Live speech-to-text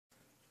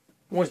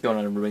What's going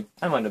on, everybody?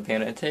 I'm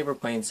Panda, and today we're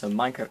playing some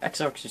Minecraft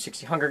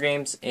XR360 Hunger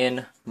Games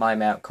in my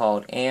map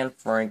called Anne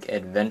Frank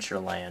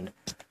Adventureland.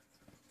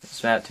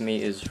 This map to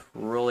me is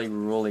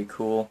really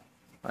cool.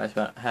 I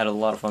had a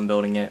lot of fun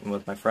building it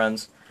with my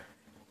friends.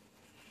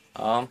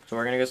 So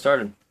we're gonna get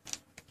started.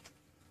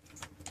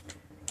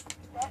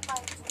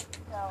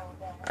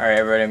 Alright,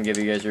 everybody, I'm gonna give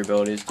you guys your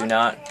abilities. Do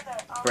not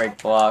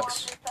break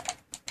blocks.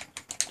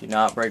 Do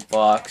not break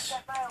blocks.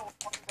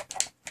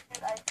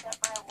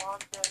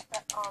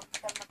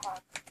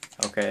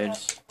 Okay,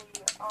 just...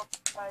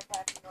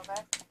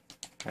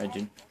 Alright,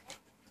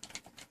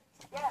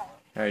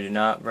 do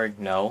not break...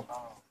 No.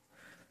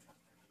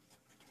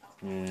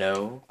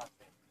 No.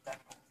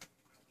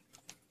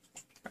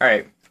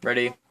 Alright,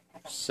 ready,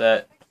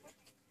 set,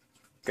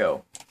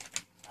 go.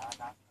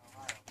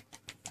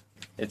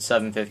 It's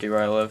 7:50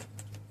 where I live.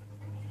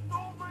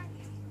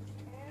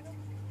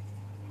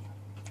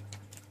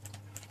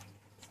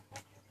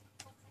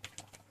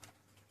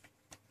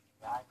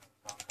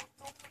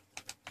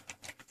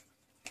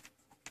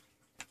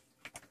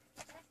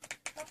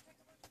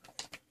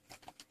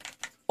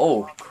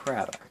 Oh,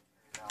 crap.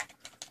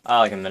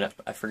 Like a minute.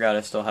 I forgot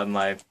I still have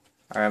my... Alright,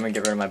 I'm gonna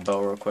get rid of my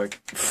bow real quick.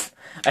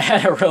 I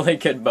had a really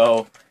good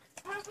bow.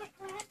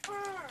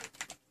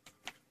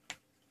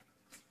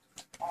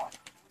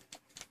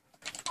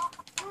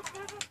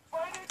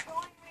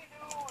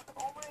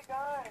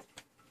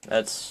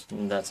 That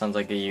sounds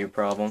like a you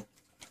problem.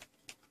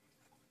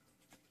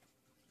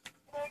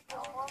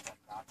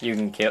 You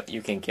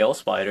can kill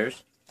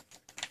spiders.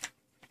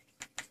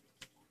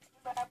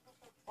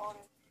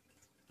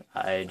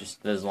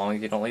 As long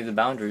as you don't leave the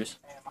boundaries.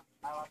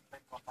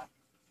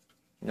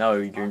 No,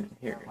 you're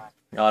not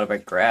allowed to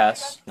break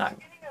grass. You're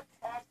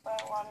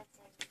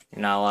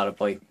not allowed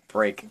to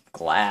break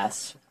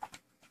glass.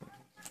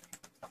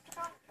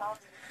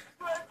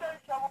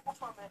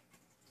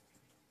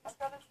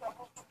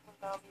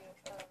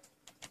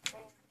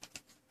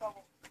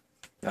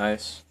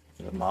 Nice.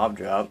 It's a mob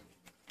drop.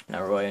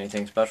 Not really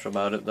anything special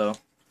about it, though.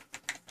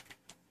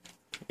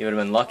 You would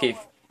have been lucky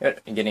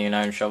getting an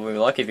iron shovel. You'd be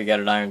lucky if you got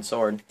an iron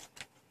sword.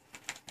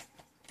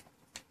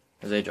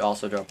 Because they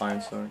also drop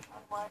iron sword.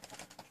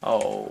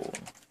 Oh.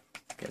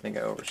 Okay, I think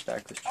I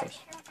overstacked this chest.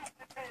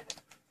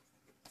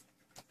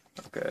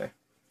 Okay.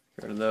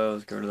 Get rid of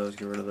those, get rid of those,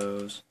 get rid of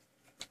those.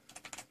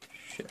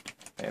 Shit.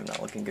 I am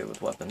not looking good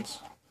with weapons.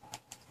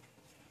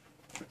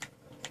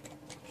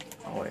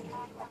 Oh, wait.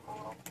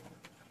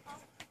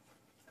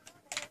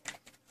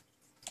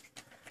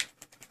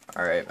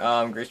 Alright,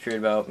 grace period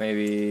about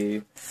maybe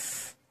a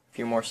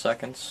few more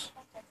seconds.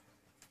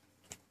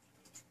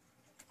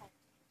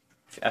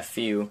 A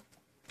few,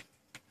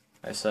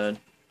 I said.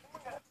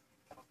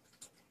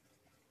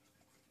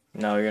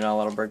 No, you're not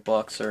allowed to break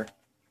blocks, sir.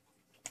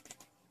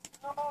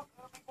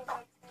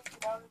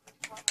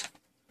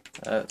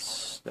 That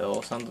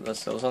still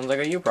sounds like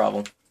a you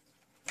problem.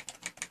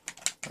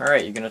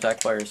 Alright, you can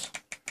attack players.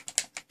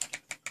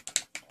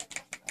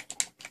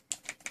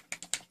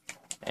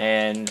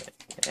 And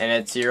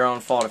it's your own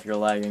fault if you're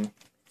lagging.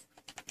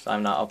 So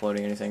I'm not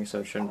uploading anything, so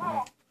it should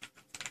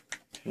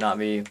not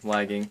be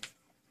lagging.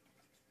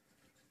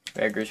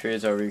 Bad grace period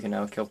is over, you can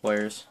now kill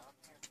players.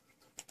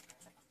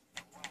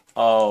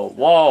 Oh,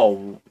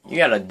 whoa! You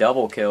got a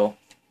double kill.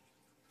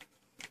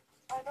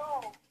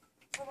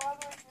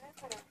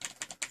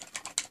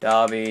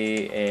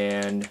 Dobby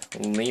and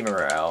Lemur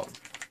are out.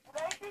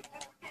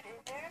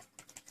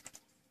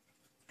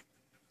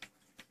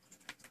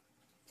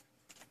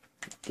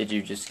 Did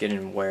you just get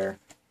in where?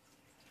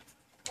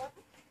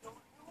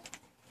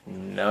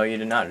 No, you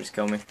did not just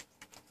kill me.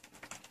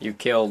 You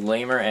killed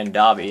Lemur and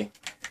Dobby.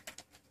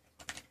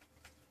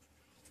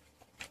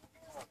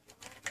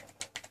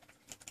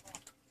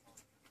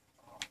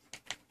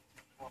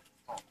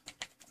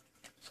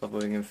 So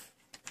if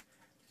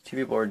two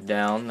people are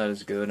down, that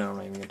is good. I'm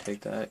not even gonna take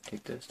that.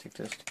 Take this, take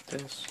this, take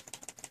this.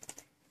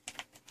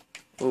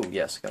 Ooh,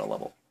 yes, got a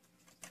level.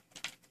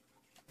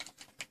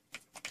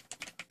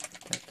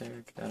 Get that there,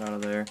 get that out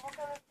of there.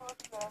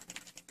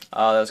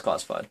 Oh, that was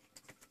classified.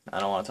 I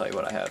don't want to tell you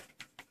what I have.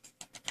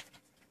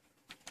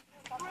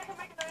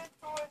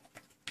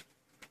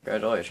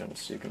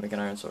 Congratulations, you can make an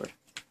iron sword.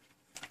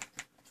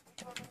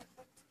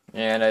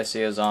 And I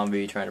see a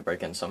zombie trying to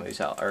break in somebody's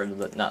house, or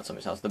not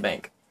somebody's house, the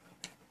bank.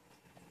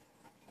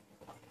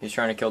 He's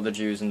trying to kill the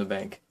Jews in the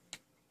bank.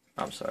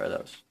 I'm sorry,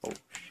 that was...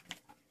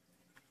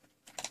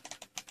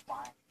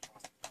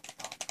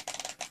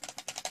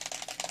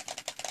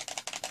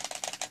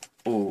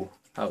 Oh, ooh,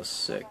 that was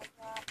sick.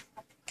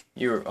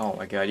 You were... Oh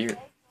my god, you...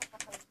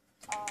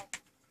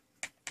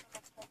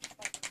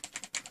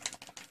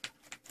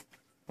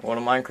 What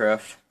a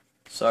Minecraft.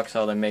 Sucks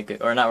how they make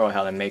it. Or not really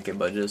how they make it,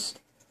 but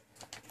just...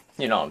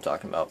 You know what I'm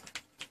talking about.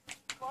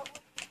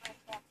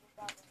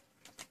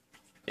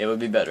 It would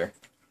be better.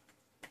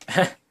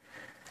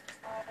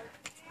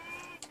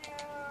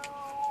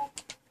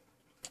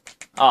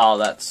 Oh,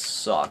 that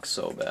sucks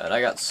so bad. I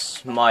got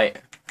smite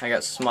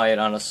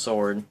on a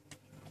sword.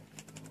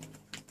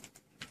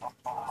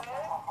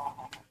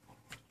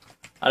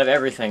 Out of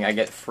everything, I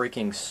get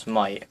freaking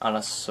smite on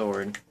a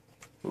sword.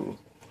 Ooh.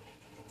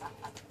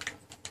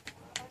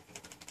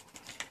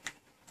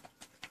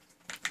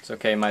 It's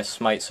okay, my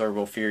smite sword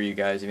will fear you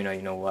guys, even though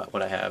you know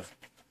what I have.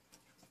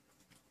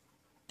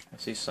 I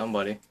see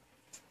somebody.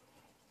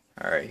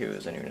 Alright, he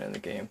wasn't even in the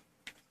game.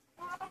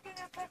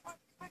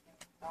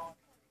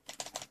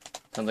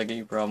 Sounds like a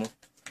you problem.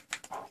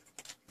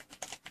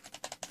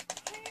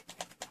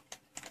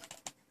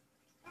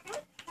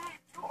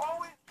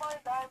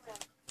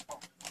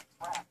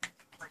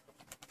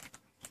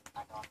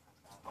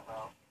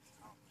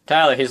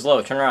 Tyler, he's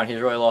low. Turn around.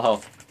 He's really low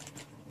health.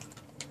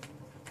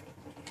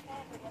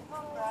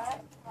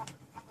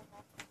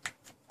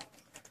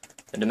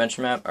 The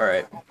dimension map?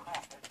 Alright.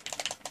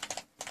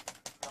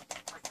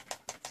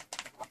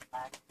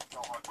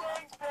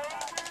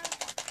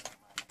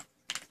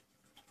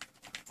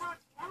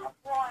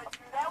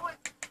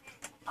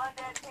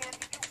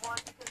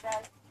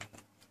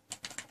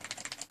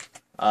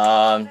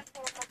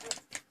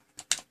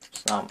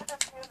 It's not.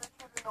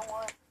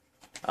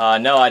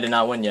 No, I did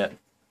not win yet.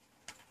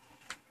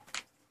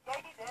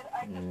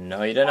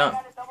 No, you did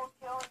not.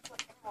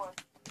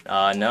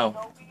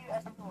 No.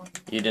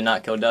 You did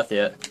not kill Death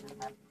yet.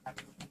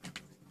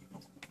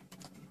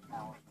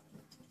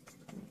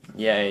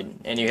 Yeah,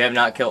 and you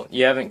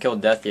haven't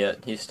killed Death yet.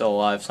 He's still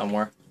alive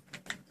somewhere.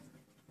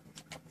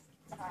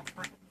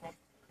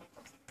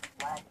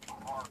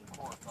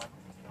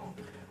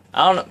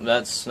 I don't know,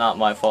 that's not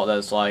my fault that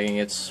it's lagging,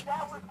 it's...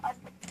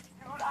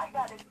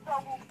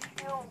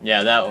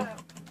 Yeah, that one.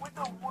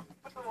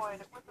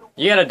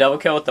 You got a double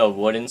kill with a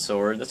wooden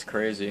sword? That's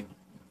crazy.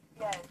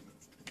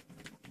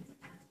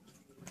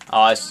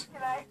 Oh,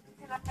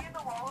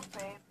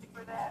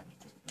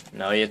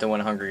 no, you have to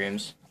win Hunger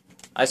Games.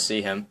 I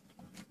see him.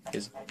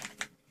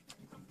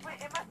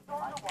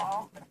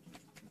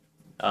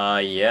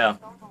 Yeah.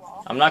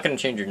 I'm not gonna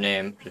change your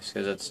name, just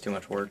because that's too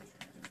much work.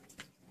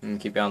 I'm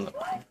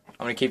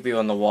gonna keep you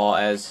on the wall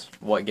as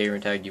what gamer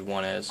tag you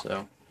want as,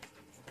 so.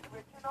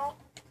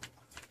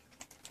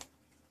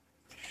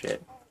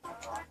 Shit.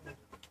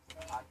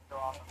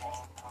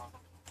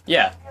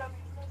 Yeah.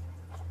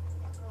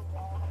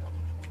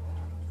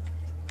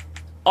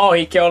 Oh,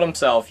 he killed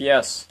himself,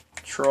 yes.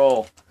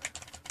 Troll.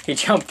 He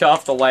jumped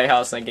off the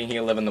lighthouse thinking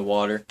he'd live in the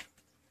water.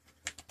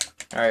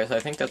 Alright, so I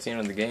think that's the end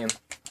of the game.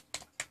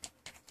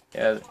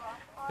 Yeah,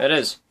 that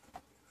is.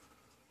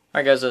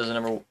 Alright guys, that was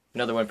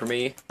another win for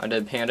me. I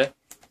did Panda.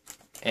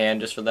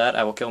 And just for that,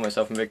 I will kill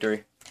myself in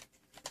victory.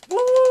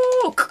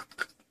 Woo!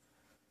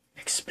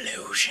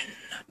 Explosion.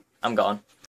 I'm gone.